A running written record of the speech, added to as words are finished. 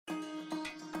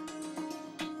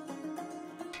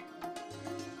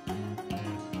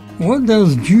What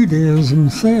does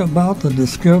Judaism say about the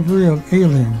discovery of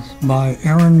aliens by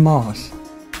Aaron Moss?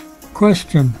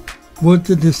 Question. Would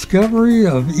the discovery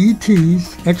of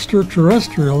ETs,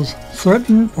 extraterrestrials,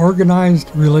 threaten organized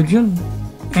religion?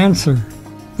 Answer.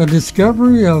 The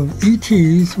discovery of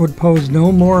ETs would pose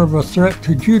no more of a threat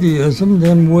to Judaism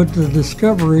than would the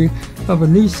discovery of a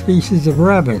new species of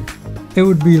rabbit. It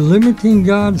would be limiting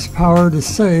God's power to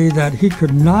say that he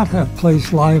could not have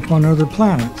placed life on other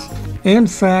planets. In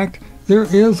fact, there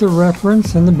is a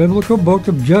reference in the biblical book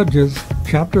of Judges,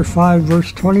 chapter 5,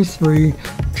 verse 23,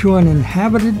 to an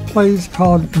inhabited place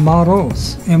called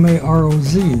Maroz,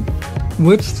 M-A-R-O-Z,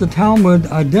 which the Talmud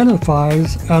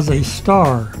identifies as a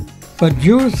star. But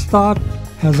Jewish thought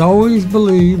has always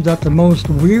believed that the most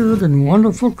weird and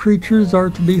wonderful creatures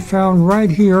are to be found right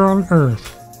here on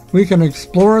Earth. We can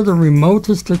explore the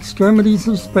remotest extremities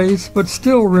of space, but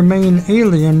still remain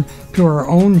alien to our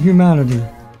own humanity.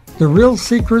 The real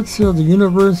secrets of the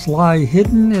universe lie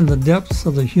hidden in the depths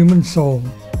of the human soul.